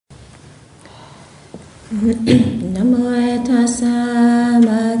Namo tassa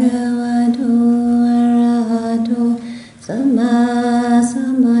bhagavato arahato samma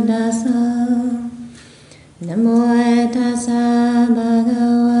sambuddhassa. Namo tassa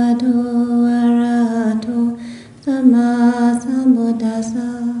bhagavato arahato samma sambuddhassa.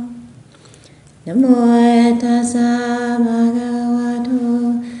 Namo tassa bhagavato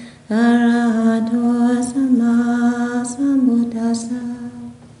arahato samma sambuddhassa.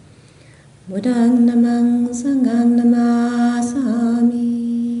 Buddhang namang sanghang namasami.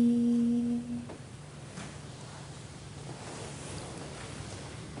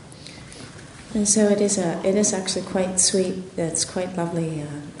 And so it is actually quite sweet. It's quite lovely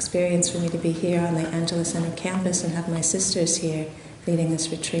experience for me to be here on the Angela Center campus and have my sisters here leading this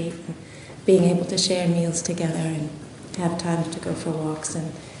retreat, and being able to share meals together and have time to go for walks.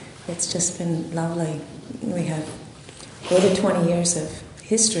 And it's just been lovely. We have over 20 years of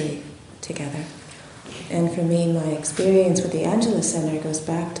history together. And for me, my experience with the Angela Center goes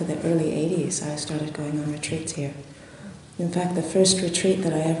back to the early 80s. I started going on retreats here. In fact, the first retreat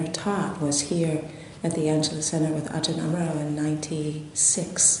that I ever taught was here at the Angela Center with Ajahn Amma in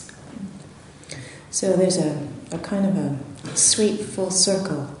 96. So there's a kind of a sweet full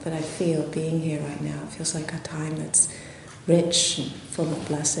circle that I feel being here right now. It feels like a time that's rich and full of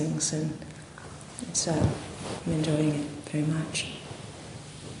blessings, and I'm enjoying it very much.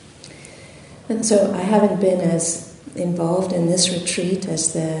 And so I haven't been as involved in this retreat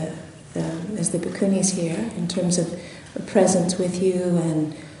as the bhikkhunis here in terms of presence with you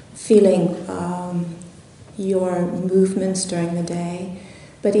and feeling your movements during the day.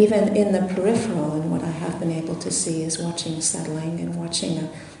 But even in the peripheral, and what I have been able to see is watching settling and watching a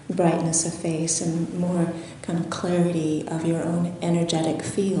brightness of face and more kind of clarity of your own energetic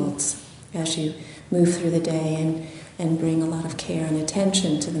fields as you move through the day and bring a lot of care and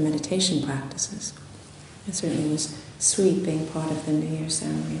attention to the meditation practices. It certainly was sweet being part of the New Year's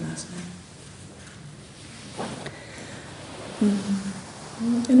ceremony last night.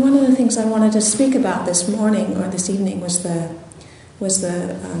 And one of the things I wanted to speak about this morning or this evening was just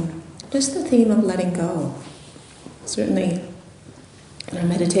the theme of letting go. Certainly in our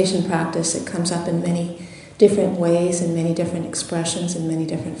meditation practice it comes up in many different ways, in many different expressions, in many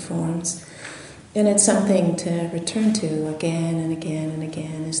different forms. And it's something to return to again and again and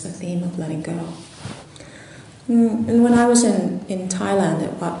again, is the theme of letting go. And when I was in Thailand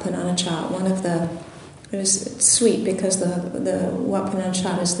at Wat Pah Nanachat, it was sweet because the Wat Pah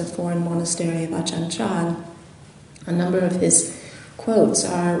Nanachat is the foreign monastery of Ajahn Chah. A number of his quotes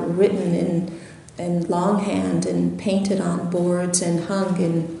are written in longhand and painted on boards and hung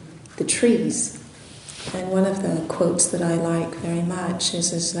in the trees. And one of the quotes that I like very much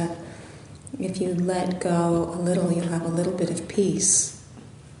is that if you let go a little, you'll have a little bit of peace.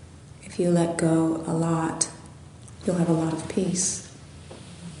 If you let go a lot, you'll have a lot of peace.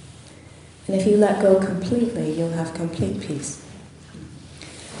 And if you let go completely, you'll have complete peace.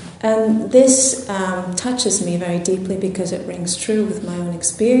 And this touches me very deeply because it rings true with my own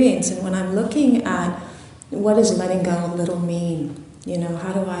experience. And when I'm looking at what does letting go a little mean,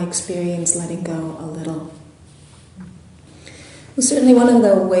 how do I experience letting go a little? Well, certainly one of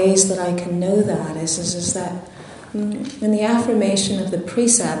the ways that I can know that is that in the affirmation of the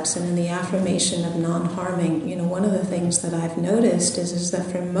precepts and in the affirmation of non-harming, one of the things that I've noticed is that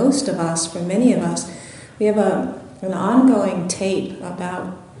for most of us, for many of us, we have an ongoing tape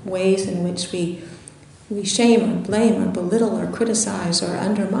about ways in which we shame or blame or belittle or criticize or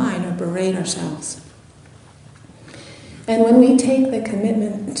undermine or berate ourselves. And when we take the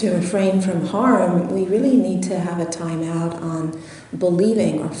commitment to refrain from harm, we really need to have a time out on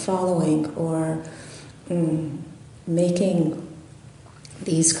believing or following or making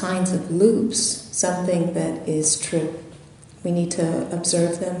these kinds of loops something that is true. We need to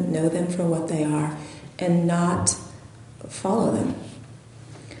observe them, know them for what they are, and not follow them.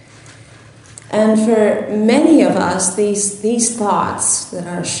 And for many of us, these thoughts that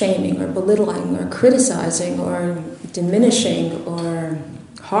are shaming or belittling or criticizing or diminishing or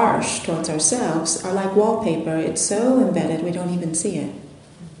harsh towards ourselves are like wallpaper. It's so embedded we don't even see it.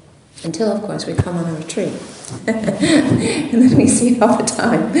 Until, of course, we come on a retreat. And then we see it all the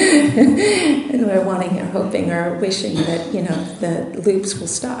time. And we're wanting or hoping or wishing that, the loops will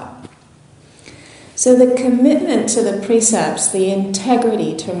stop. So the commitment to the precepts, the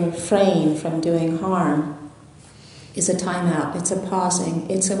integrity to refrain from doing harm, is a time out. It's a pausing.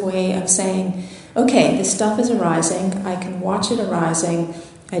 It's a way of saying, okay, this stuff is arising. I can watch it arising.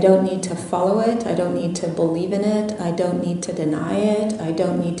 I don't need to follow it. I don't need to believe in it. I don't need to deny it. I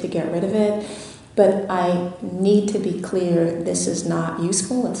don't need to get rid of it. But I need to be clear, this is not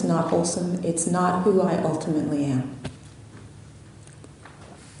useful, it's not wholesome, it's not who I ultimately am.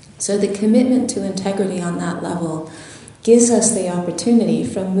 So the commitment to integrity on that level gives us the opportunity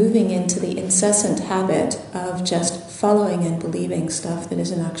from moving into the incessant habit of just following and believing stuff that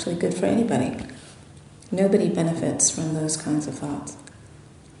isn't actually good for anybody. Nobody benefits from those kinds of thoughts.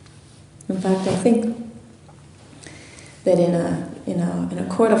 In fact, I think that in a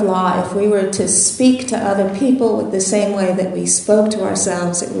court of law, if we were to speak to other people with the same way that we spoke to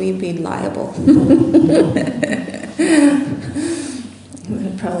ourselves, we'd be liable. It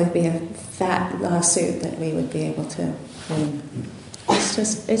would probably be a fat lawsuit that we would be able to win.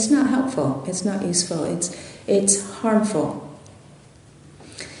 It's not helpful, it's not useful, it's harmful.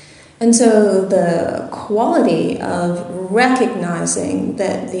 And so the quality of recognizing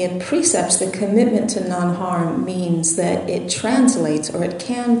that the precepts, the commitment to non-harm, means that it translates, or it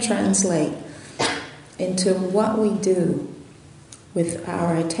can translate, into what we do with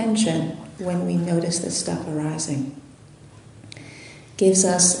our attention when we notice this stuff arising. Gives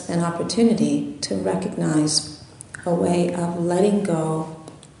us an opportunity to recognize a way of letting go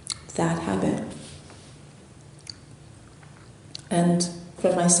that habit. And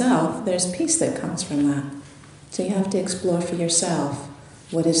for myself, there's peace that comes from that. So you have to explore for yourself,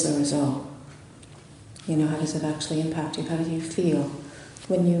 what is the result? How does it actually impact you? How do you feel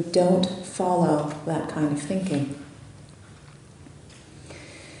when you don't follow that kind of thinking?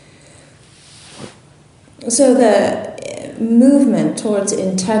 So the movement towards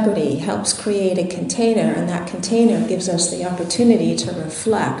integrity helps create a container, and that container gives us the opportunity to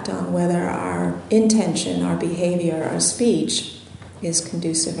reflect on whether our intention, our behavior, our speech is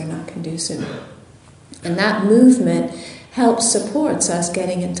conducive or not conducive. And that movement supports us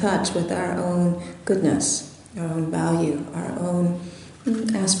getting in touch with our own goodness, our own value, our own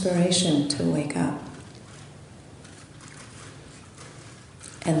aspiration to wake up.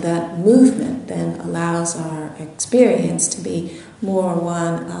 And that movement then allows our experience to be more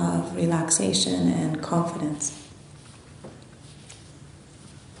one of relaxation and confidence.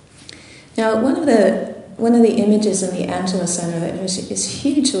 Now, one of the images in the Angela Center that is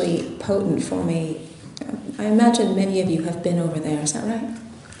hugely potent for me, I imagine many of you have been over there, is that right?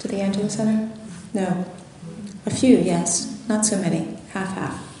 To the Angela Center? No. A few, yes. Not so many.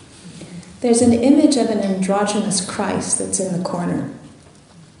 Half-half. There's an image of an androgynous Christ that's in the corner.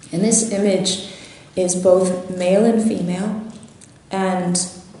 And this image is both male and female, and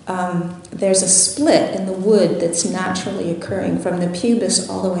there's a split in the wood that's naturally occurring from the pubis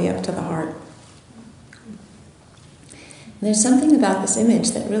all the way up to the heart. And there's something about this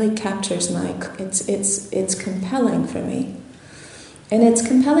image that really captures it's compelling for me. And it's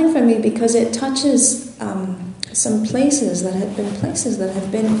compelling for me because it touches some places that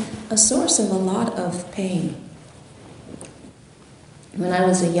have been a source of a lot of pain. When I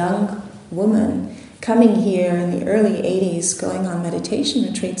was a young woman coming here in the early 80s, going on meditation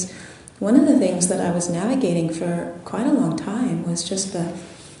retreats, one of the things that I was navigating for quite a long time was just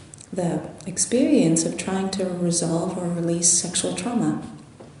the experience of trying to resolve or release sexual trauma.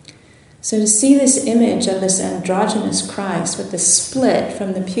 So to see this image of this androgynous Christ with the split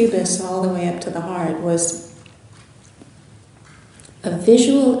from the pubis all the way up to the heart was a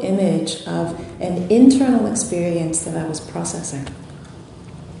visual image of an internal experience that I was processing.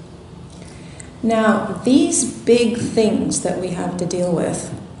 Now, these big things that we have to deal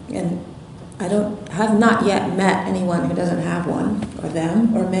with, and I have not yet met anyone who doesn't have one, or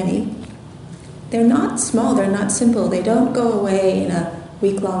them, or many. They're not small, they're not simple, they don't go away in a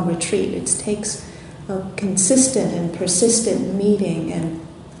week-long retreat. It takes a consistent and persistent meeting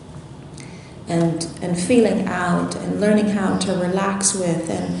and feeling out and learning how to relax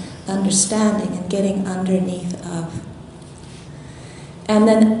with and understanding and getting underneath of. And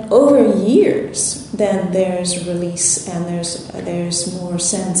then over years, then there's release and there's more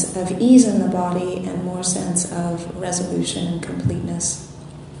sense of ease in the body and more sense of resolution and completeness.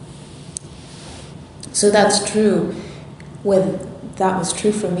 So that's true that was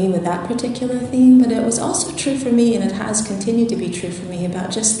true for me with that particular theme, but it was also true for me, and it has continued to be true for me,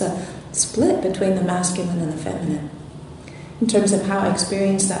 about just the split between the masculine and the feminine. In terms of how I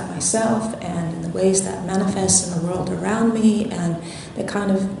experience that myself and in the ways that manifests in the world around me, and the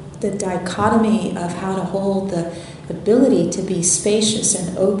kind of the dichotomy of how to hold the ability to be spacious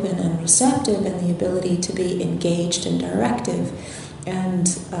and open and receptive and the ability to be engaged and directive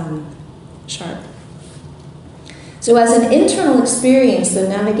and sharp. So as an internal experience, the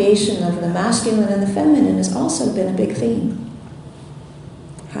navigation of the masculine and the feminine has also been a big theme.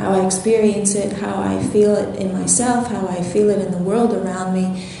 How I experience it, how I feel it in myself, how I feel it in the world around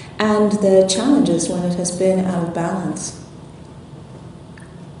me, and the challenges when it has been out of balance.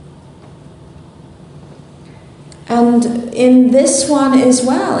 And in this one as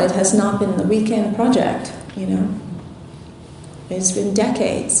well, it has not been the weekend project, It's been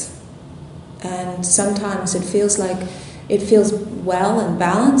decades. And sometimes it feels well and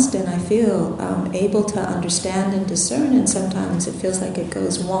balanced, and I feel able to understand and discern, and sometimes it feels like it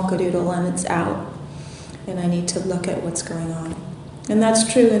goes wonkadoodle and it's out, and I need to look at what's going on. And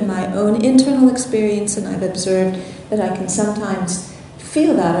that's true in my own internal experience, and I've observed that I can sometimes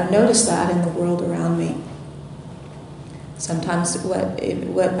feel that or notice that in the world around me. Sometimes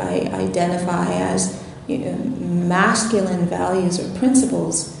what I identify as masculine values or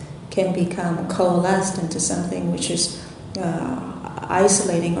principles can become coalesced into something which is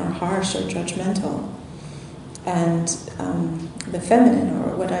isolating or harsh or judgmental. And the feminine,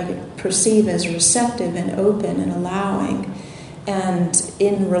 or what I perceive as receptive and open and allowing and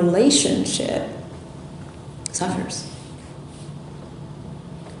in relationship, suffers.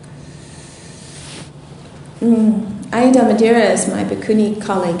 Ayada Madira is my Bhikkhuni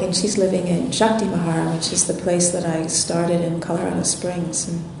colleague, and she's living in Shakti Vihara, which is the place that I started in Colorado Springs.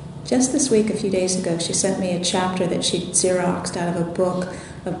 And just this week, a few days ago, she sent me a chapter that she Xeroxed out of a book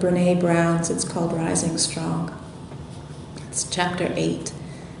of Brene Brown's. It's called Rising Strong. It's chapter 8,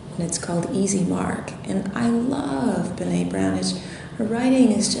 and it's called Easy Mark. And I love Brene Brown. Her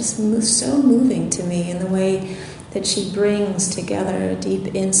writing is just so moving to me in the way that she brings together a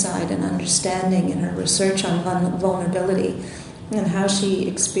deep insight and understanding in her research on vulnerability and how she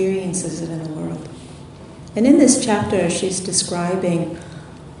experiences it in the world. And in this chapter, she's describing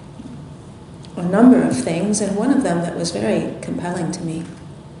a number of things, and one of them that was very compelling to me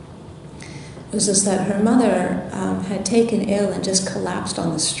was just that her mother had taken ill and just collapsed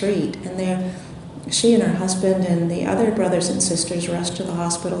on the street, and she and her husband and the other brothers and sisters rushed to the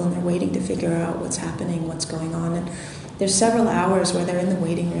hospital, and they're waiting to figure out what's happening, what's going on. And there's several hours where they're in the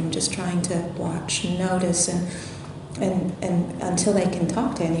waiting room just trying to watch, notice, and until they can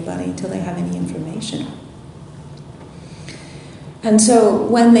talk to anybody, until they have any information. And so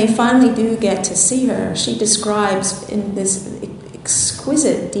when they finally do get to see her, she describes in this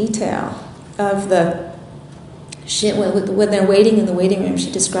exquisite detail of when they're waiting in the waiting room,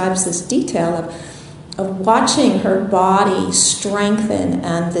 she describes this detail of watching her body strengthen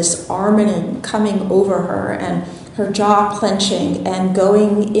and this armament coming over her and her jaw clenching and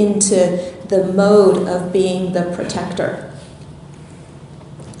going into the mode of being the protector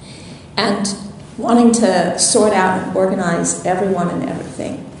and wanting to sort out and organize everyone and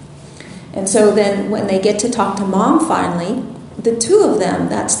everything. And so then when they get to talk to Mom finally, the two of them,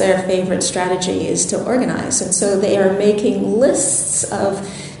 that's their favorite strategy, is to organize. And so they are making lists of,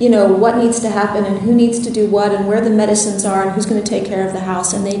 what needs to happen and who needs to do what and where the medicines are and who's going to take care of the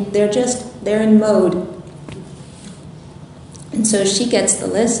house. And they're in mode. And so she gets the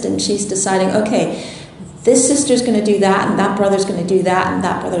list and she's deciding, okay, this sister's going to do that and that brother's going to do that and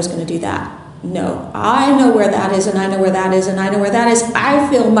that brother's going to do that. No, I know where that is and I know where that is and I know where that is. I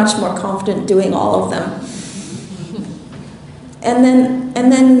feel much more confident doing all of them. And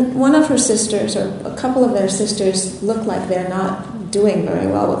then one of her sisters, or a couple of their sisters, look like they're not doing very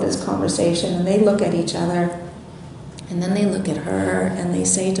well with this conversation, and they look at each other, and then they look at her, and they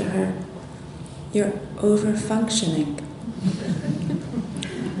say to her, "You're over-functioning."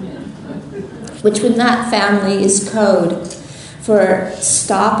 Which in that family is code for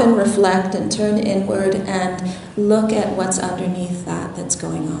stop and reflect and turn inward and look at what's underneath that's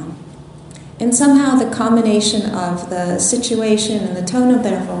going on. And somehow the combination of the situation and the tone of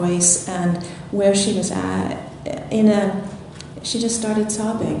their voice and where she was at, she just started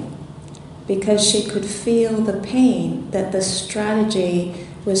sobbing because she could feel the pain that the strategy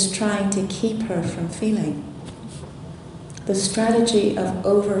was trying to keep her from feeling. The strategy of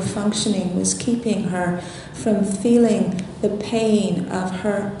over-functioning was keeping her from feeling the pain of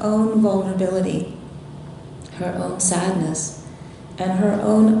her own vulnerability, her own sadness, and her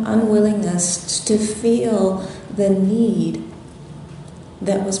own unwillingness to feel the need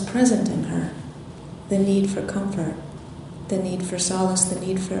that was present in her, the need for comfort, the need for solace, the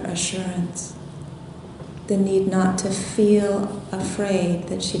need for assurance, the need not to feel afraid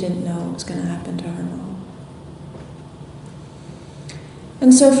that she didn't know what was going to happen to her mom.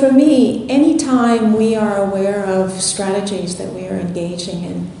 And so for me, anytime we are aware of strategies that we are engaging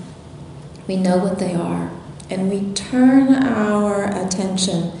in, we know what they are, and we turn our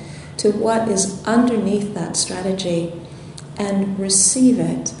attention to what is underneath that strategy and receive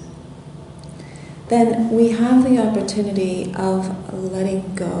it, then we have the opportunity of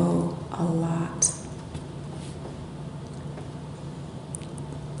letting go a lot.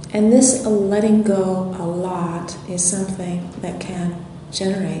 And this letting go a lot is something that can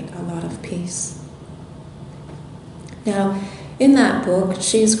generate a lot of peace. Now, in that book,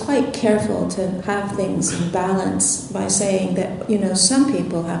 she's quite careful to have things in balance by saying that, some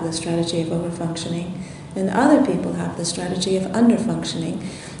people have the strategy of overfunctioning and other people have the strategy of underfunctioning.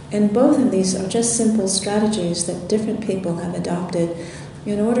 And both of these are just simple strategies that different people have adopted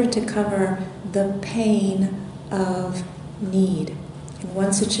in order to cover the pain of need. In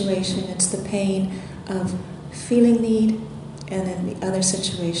one situation, it's the pain of feeling need, and in the other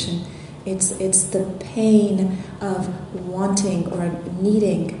situation, it's the pain of wanting or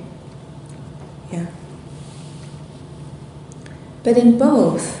needing. Yeah. But in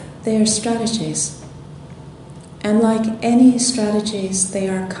both, they are strategies. And like any strategies, they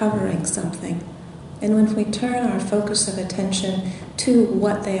are covering something. And when we turn our focus of attention to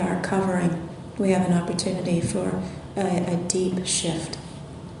what they are covering, we have an opportunity for a deep shift.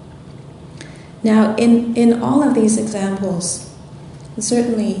 Now, in all of these examples,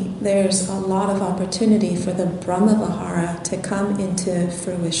 certainly there's a lot of opportunity for the Brahma Vihara to come into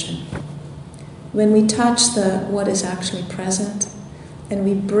fruition. When we touch what is actually present, and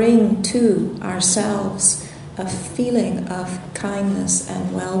we bring to ourselves a feeling of kindness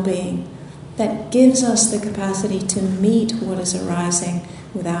and well-being that gives us the capacity to meet what is arising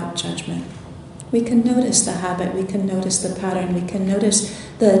without judgment. We can notice the habit, we can notice the pattern, we can notice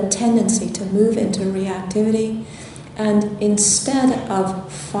the tendency to move into reactivity, and instead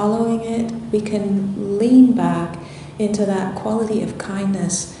of following it, we can lean back into that quality of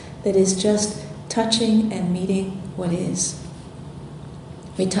kindness that is just touching and meeting what is.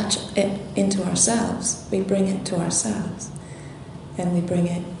 We touch it into ourselves, we bring it to ourselves, and we bring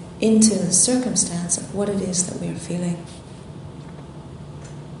it into the circumstance of what it is that we are feeling.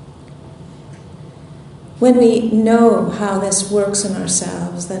 When we know how this works in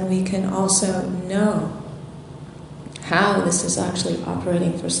ourselves, then we can also know how this is actually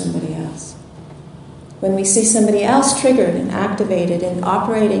operating for somebody else. When we see somebody else triggered and activated and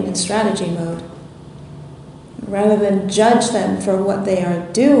operating in strategy mode, rather than judge them for what they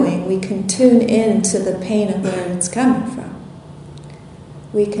are doing, we can tune in to the pain of where it's coming from.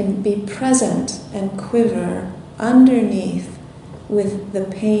 We can be present and quiver underneath with the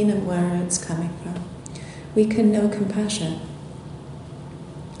pain of where it's coming from. We can know compassion.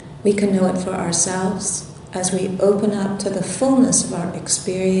 We can know it for ourselves as we open up to the fullness of our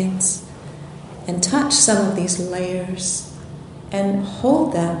experience and touch some of these layers and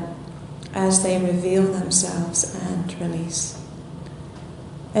hold them as they reveal themselves and release.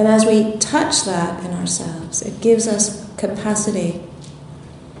 And as we touch that in ourselves, it gives us capacity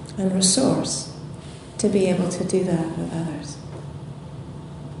and resource to be able to do that with others.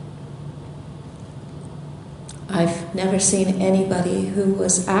 I've never seen anybody who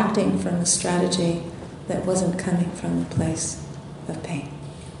was acting from a strategy that wasn't coming from a place of pain.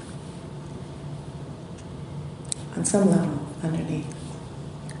 On some level, underneath.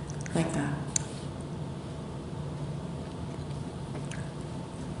 Like that.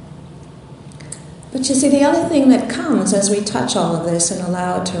 But you see, the other thing that comes as we touch all of this and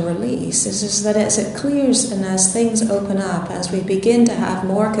allow it to release is that as it clears and as things open up, as we begin to have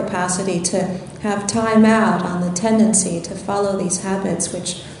more capacity to have time out on the tendency to follow these habits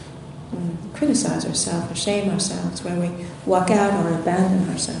which criticize ourselves or shame ourselves, where we walk out or abandon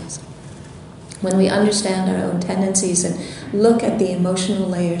ourselves. When we understand our own tendencies and look at the emotional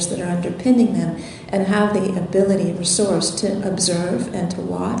layers that are underpinning them and have the ability, resource to observe and to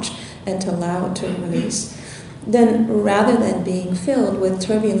watch and to allow it to release, then rather than being filled with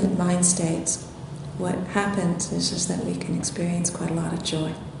turbulent mind states, what happens is just that we can experience quite a lot of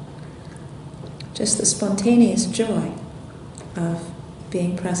joy. Just the spontaneous joy of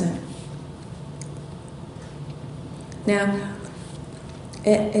being present. Now,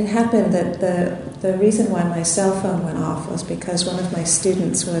 it happened that the reason why my cell phone went off was because one of my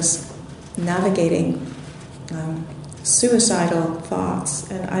students was navigating suicidal thoughts,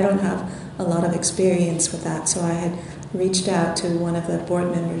 and I don't have a lot of experience with that, so I had reached out to one of the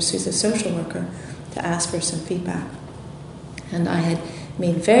board members who's a social worker to ask for some feedback. And I had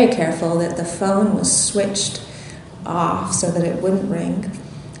made very careful that the phone was switched off so that it wouldn't ring.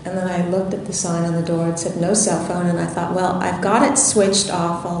 And then I looked at the sign on the door and said, no cell phone. And I thought, well, I've got it switched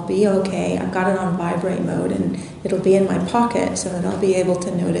off. I'll be okay. I've got it on vibrate mode, and it'll be in my pocket so that I'll be able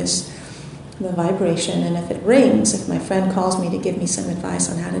to notice the vibration. And if it rings, if my friend calls me to give me some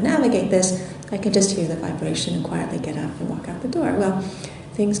advice on how to navigate this, I can just hear the vibration and quietly get up and walk out the door. Well,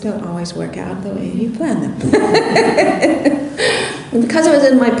 things don't always work out the way you plan them. And because it was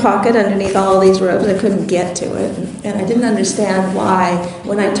in my pocket underneath all these robes, I couldn't get to it. And I didn't understand why,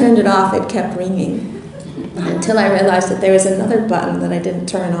 when I turned it off, it kept ringing. Until I realized that there was another button that I didn't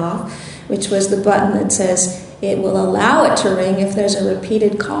turn off, which was the button that says it will allow it to ring if there's a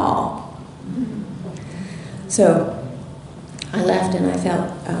repeated call. So I left and I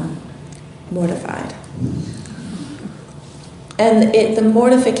felt mortified. And the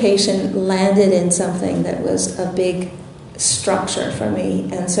mortification landed in something that was a big structure for me.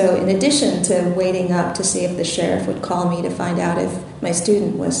 And so in addition to waiting up to see if the sheriff would call me to find out if my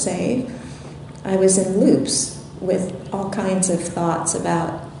student was saved, I was in loops with all kinds of thoughts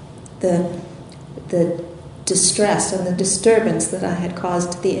about the distress and the disturbance that I had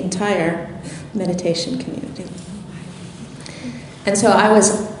caused the entire meditation community. And so I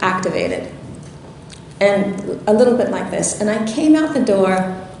was activated, and a little bit like this. And I came out the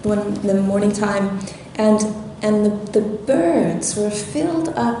door the morning time, and the birds were filled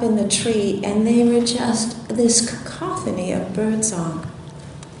up in the tree, and they were just this cacophony of birdsong.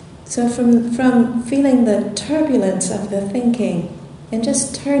 So from feeling the turbulence of the thinking and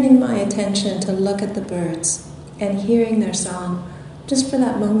just turning my attention to look at the birds and hearing their song, just for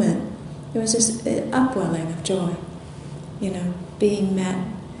that moment, there was this upwelling of joy, being met,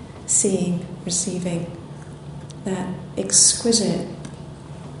 seeing, receiving, that exquisite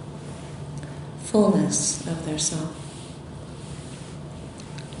fullness of their song.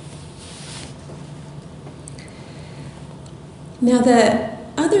 Now the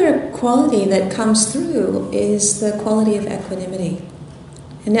other quality that comes through is the quality of equanimity.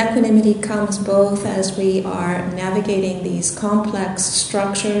 And equanimity comes both as we are navigating these complex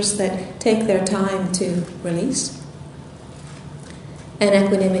structures that take their time to release. And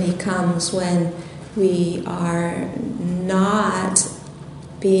equanimity comes when we are not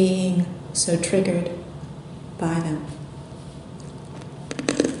being so triggered by them.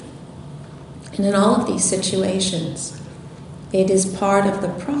 And in all of these situations, it is part of the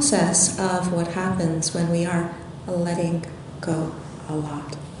process of what happens when we are letting go a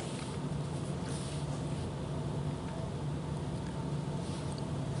lot.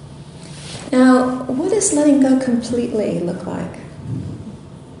 Now, what does letting go completely look like?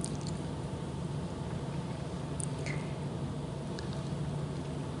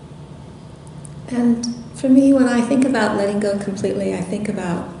 And for me, when I think about letting go completely, I think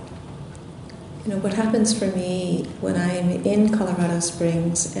about what happens for me when I'm in Colorado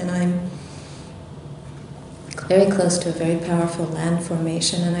Springs and I'm very close to a very powerful land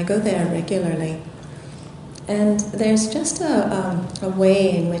formation, and I go there regularly. And there's just a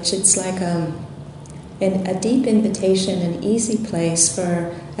way in which it's like a deep invitation, an easy place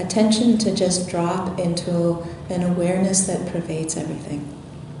for attention to just drop into an awareness that pervades everything.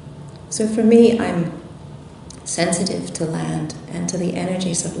 So for me, I'm sensitive to land and to the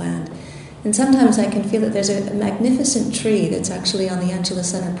energies of land. And sometimes I can feel that there's a magnificent tree that's actually on the Angela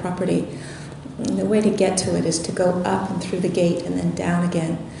Center property. And the way to get to it is to go up and through the gate and then down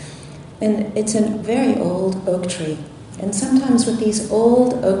again. And it's a very old oak tree. And sometimes with these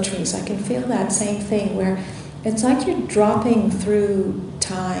old oak trees, I can feel that same thing where it's like you're dropping through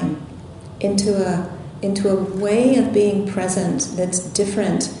time into a way of being present that's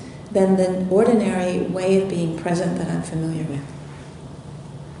different than the ordinary way of being present that I'm familiar with.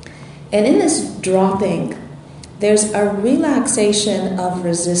 And in this dropping, there's a relaxation of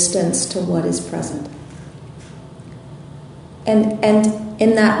resistance to what is present. And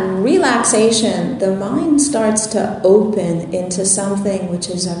in that relaxation, the mind starts to open into something which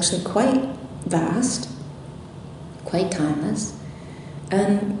is actually quite vast, quite timeless,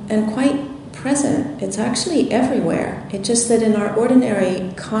 and quite present. It's actually everywhere. It's just that in our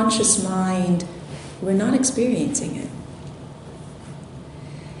ordinary conscious mind, we're not experiencing it.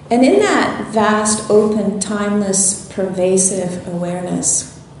 And in that vast, open, timeless, pervasive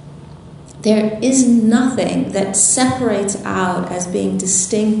awareness, there is nothing that separates out as being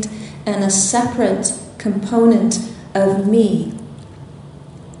distinct and a separate component of me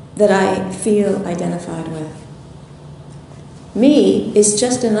that I feel identified with. Me is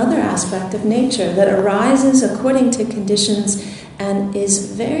just another aspect of nature that arises according to conditions and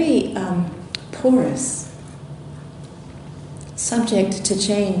is very porous, subject to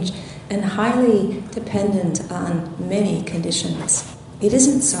change, and highly dependent on many conditions. It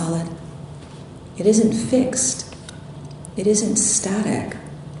isn't solid. It isn't fixed. It isn't static.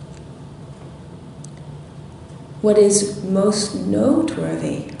 What is most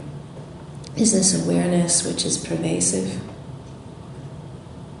noteworthy is this awareness which is pervasive,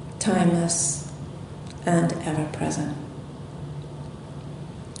 timeless, and ever-present.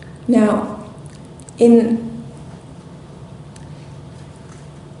 Now, in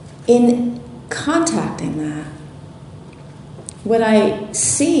contacting that, what I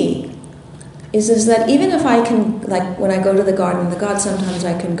see is that even if I can, like when I go to the garden of the gods, sometimes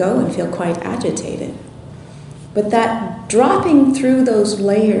I can go and feel quite agitated. But that dropping through those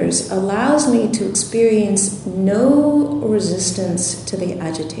layers allows me to experience no resistance to the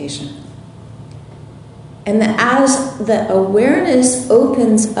agitation. And as the awareness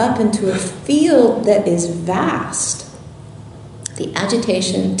opens up into a field that is vast, the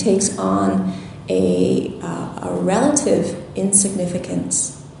agitation takes on a relative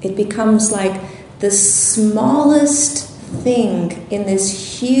insignificance. It becomes like the smallest thing in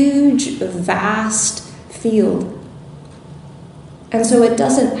this huge, vast field. And so it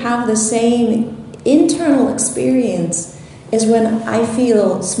doesn't have the same internal experience as when I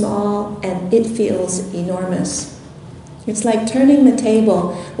feel small and it feels enormous. It's like turning the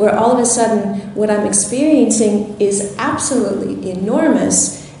table where all of a sudden what I'm experiencing is absolutely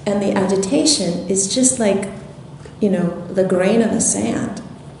enormous and the agitation is just like, the grain of the sand.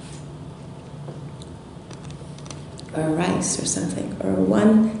 Or rice or something. Or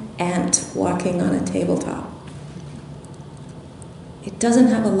one ant walking on a tabletop. It doesn't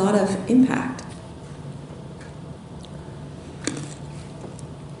have a lot of impact.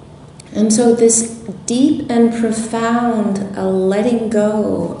 And so this deep and profound letting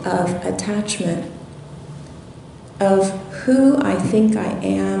go of attachment, of who I think I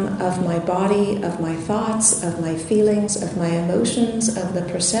am, of my body, of my thoughts, of my feelings, of my emotions, of the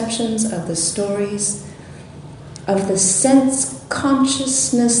perceptions, of the stories, of the sense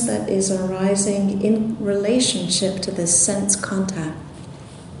consciousness that is arising in relationship to this sense contact,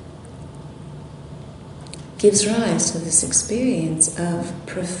 gives rise to this experience of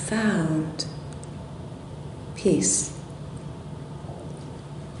profound peace.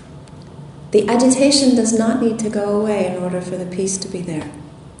 The agitation does not need to go away in order for the peace to be there.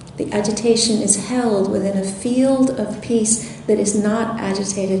 The agitation is held within a field of peace that is not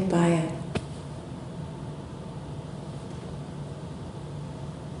agitated by it.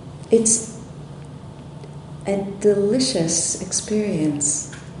 It's a delicious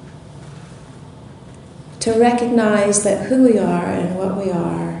experience to recognize that who we are and what we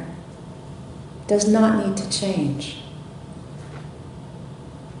are does not need to change.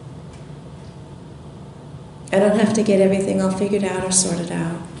 I don't have to get everything all figured out or sorted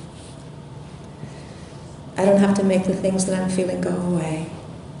out. I don't have to make the things that I'm feeling go away.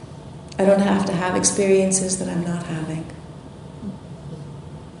 I don't have to have experiences that I'm not having.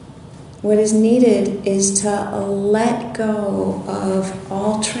 What is needed is to let go of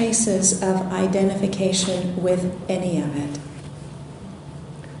all traces of identification with any of it.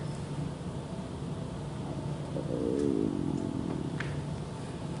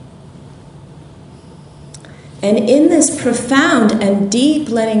 And in this profound and deep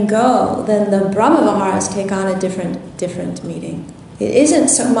letting go, then the Brahma Viharas take on a different meaning. It isn't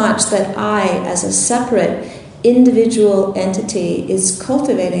so much that I, as a separate individual entity, is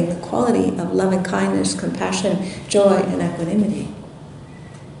cultivating the quality of loving kindness, compassion, joy, and equanimity.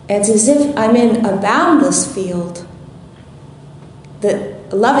 It's as if I'm in a boundless field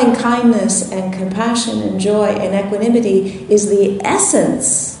that loving kindness and compassion and joy and equanimity is the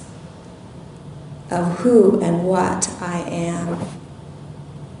essence of who and what I am.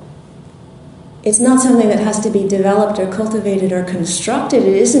 It's not something that has to be developed or cultivated or constructed.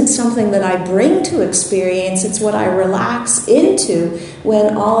 It isn't something that I bring to experience. It's what I relax into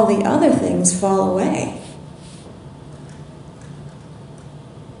when all of the other things fall away.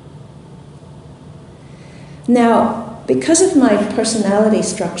 Now, because of my personality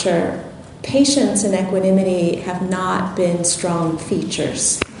structure, patience and equanimity have not been strong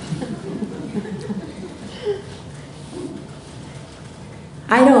features.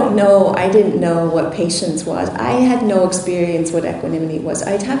 I didn't know what patience was. I had no experience what equanimity was.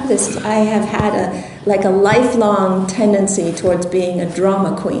 I have had a lifelong tendency towards being a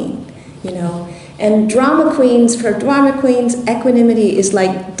drama queen, And for drama queens, equanimity is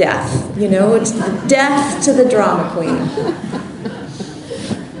like death, it's death to the drama queen.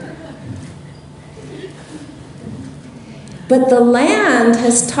 But the land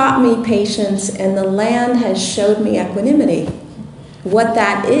has taught me patience, and the land has showed me equanimity. What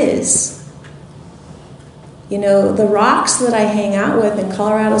that is. The rocks that I hang out with in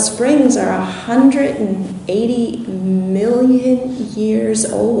Colorado Springs are 180 million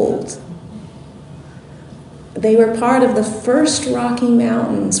years old. They were part of the first Rocky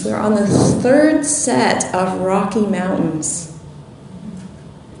Mountains. We're on the third set of Rocky Mountains.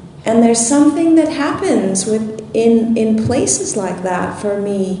 And there's something that happens in places like that for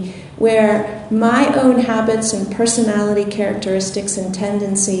me, where my own habits and personality characteristics and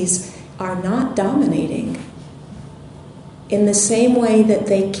tendencies are not dominating in the same way that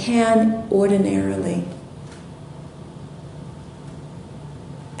they can ordinarily.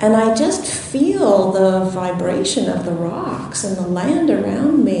 And I just feel the vibration of the rocks and the land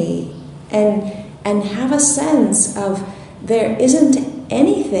around me, and have a sense of there isn't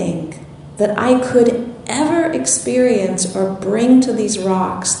anything that I could ever experience or bring to these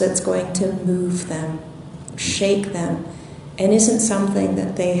rocks that's going to move them, shake them, and isn't something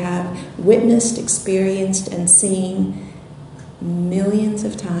that they have witnessed, experienced, and seen millions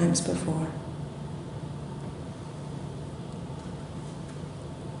of times before.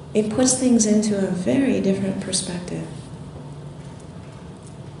 It puts things into a very different perspective.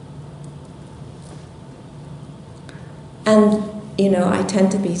 And, I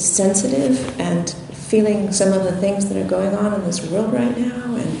tend to be sensitive and feeling some of the things that are going on in this world right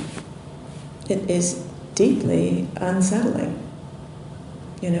now, and it is deeply unsettling.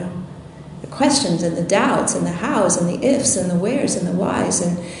 The questions and the doubts and the hows and the ifs and the wheres and the whys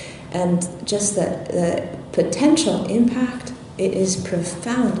and just the potential impact, it is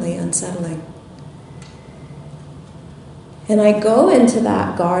profoundly unsettling. And I go into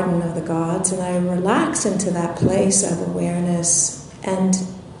that garden of the gods and I relax into that place of awareness, and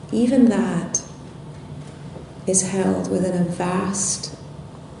even that is held within a vast,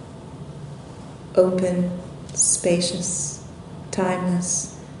 open, spacious,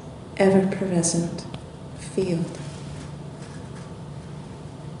 timeless, ever-present field.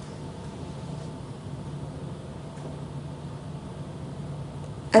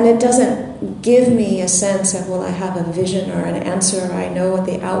 And it doesn't give me a sense of, well, I have a vision or an answer, or I know what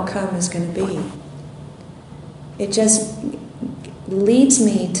the outcome is going to be. It just leads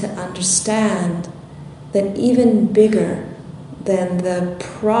me to understand that even bigger than the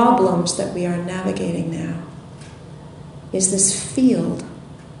problems that we are navigating now is this field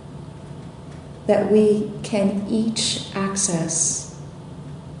that we can each access.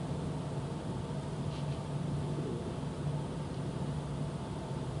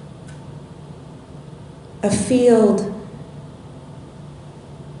 A field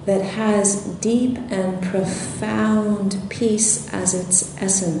that has deep and profound peace as its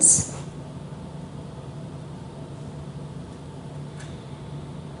essence.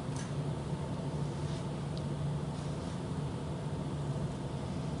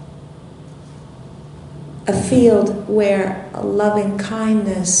 A field where loving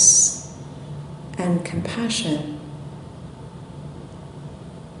kindness and compassion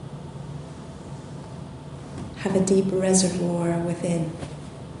have a deep reservoir within.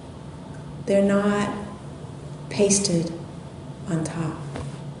 They're not pasted on top.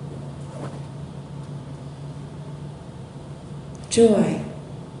 Joy.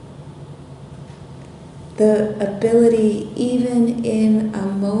 The ability, even in a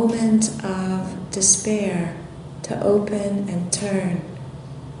moment of despair, to open and turn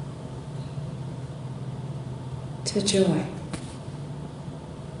to joy.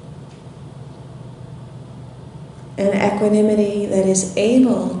 An equanimity that is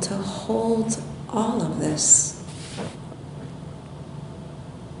able to hold all of this.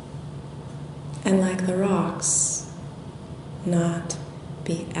 And like the rocks, not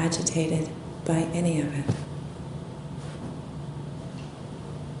be agitated by any of it.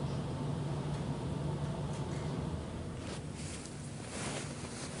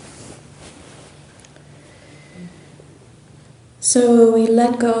 So we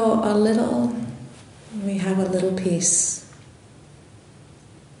let go a little. We have a little peace.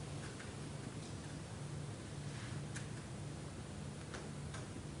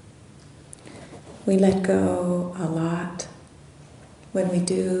 We let go a lot when we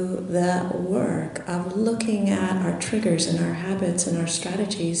do the work of looking at our triggers and our habits and our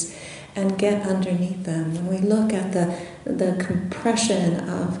strategies and get underneath them. When we look at the compression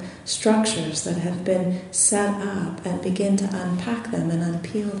of structures that have been set up and begin to unpack them and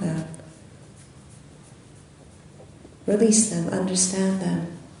unpeel them. Release them, understand them.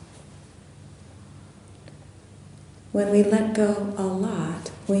 When we let go a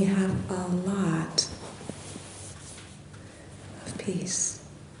lot, we have a lot of peace.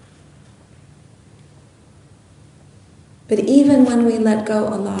 But even when we let go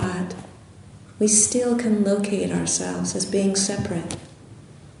a lot, we still can locate ourselves as being separate,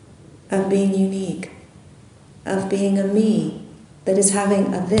 of being unique, of being a me that is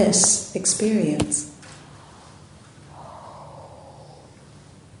having a this experience.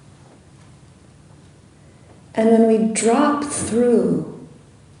 And when we drop through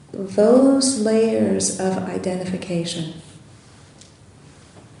those layers of identification.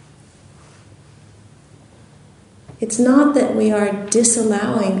 It's not that we are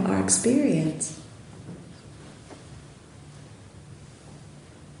disallowing our experience.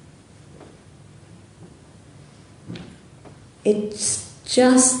 It's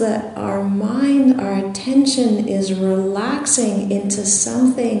just that our mind, our attention is relaxing into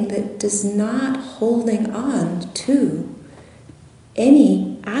something that is not holding on to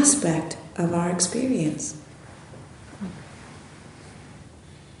any aspect of our experience.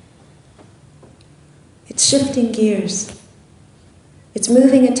 It's shifting gears. It's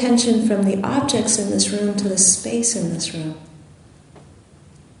moving attention from the objects in this room to the space in this room.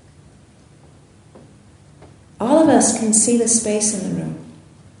 All of us can see the space in the room,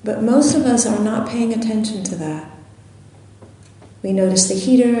 but most of us are not paying attention to that. We notice the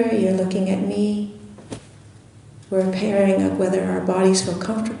heater, you're looking at me. We're pairing up whether our bodies feel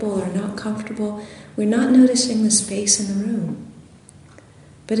comfortable or not comfortable. We're not noticing the space in the room.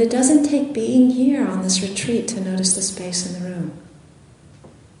 But it doesn't take being here on this retreat to notice the space in the room.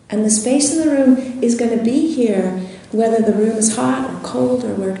 And the space in the room is going to be here whether the room is hot or cold,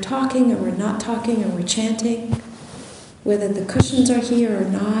 or we're talking or we're not talking, or we're chanting, whether the cushions are here or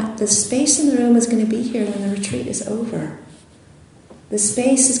not. The space in the room is going to be here when the retreat is over. The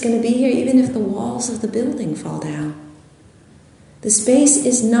space is going to be here even if the walls of the building fall down. The space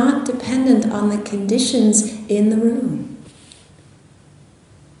is not dependent on the conditions in the room.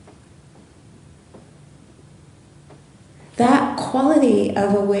 That quality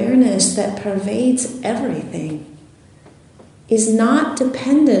of awareness that pervades everything is not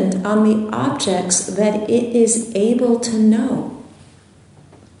dependent on the objects that it is able to know.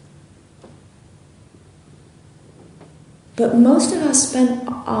 But most of us spend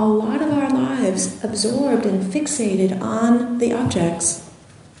a lot of our lives absorbed and fixated on the objects.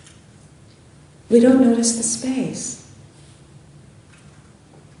 We don't notice the space.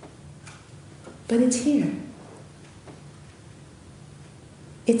 But it's here.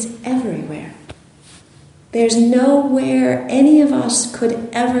 It's everywhere. There's nowhere any of us could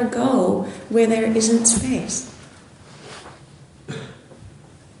ever go where there isn't space.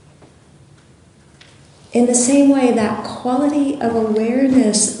 In the same way, that quality of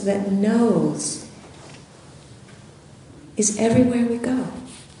awareness that knows is everywhere we go.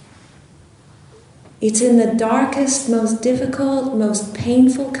 It's in the darkest, most difficult, most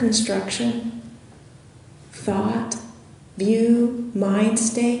painful construction, thought, view, mind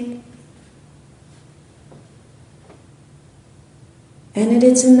state. And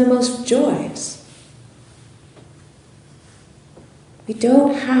it's in the most joys. We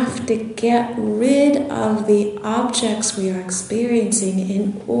don't have to get rid of the objects we are experiencing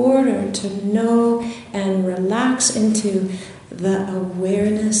in order to know and relax into the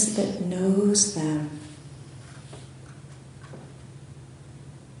awareness that knows them.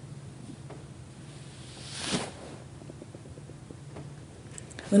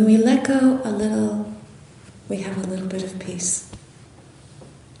 When we let go a little, we have a little bit of peace.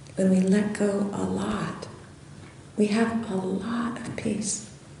 When we let go a lot, we have a lot of peace.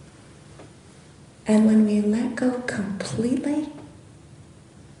 And when we let go completely,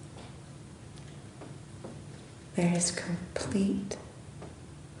 there is complete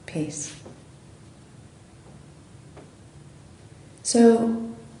peace.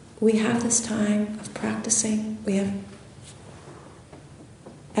 So we have this time of practicing. We have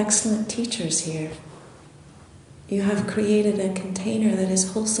excellent teachers here. You have created a container that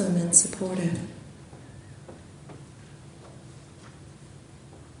is wholesome and supportive.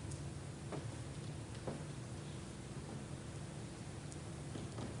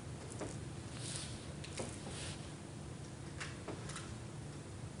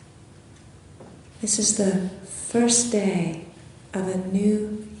 This is the first day of a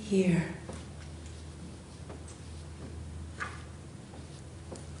new year.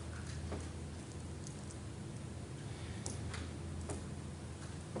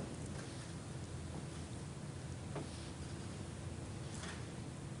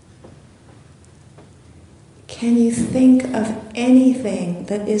 Can you think of anything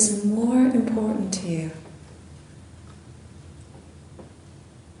that is more important to you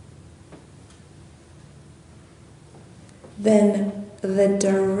than the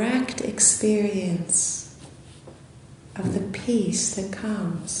direct experience of the peace that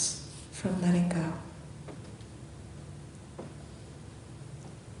comes from letting go?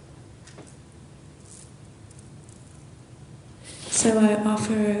 So I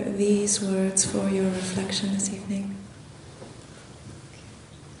offer these words for your reflection this evening.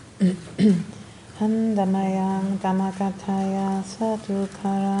 Andamayang Damakataya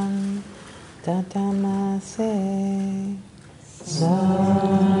Sadhukarang Dadamase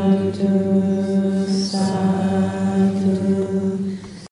Sadhu Sadhu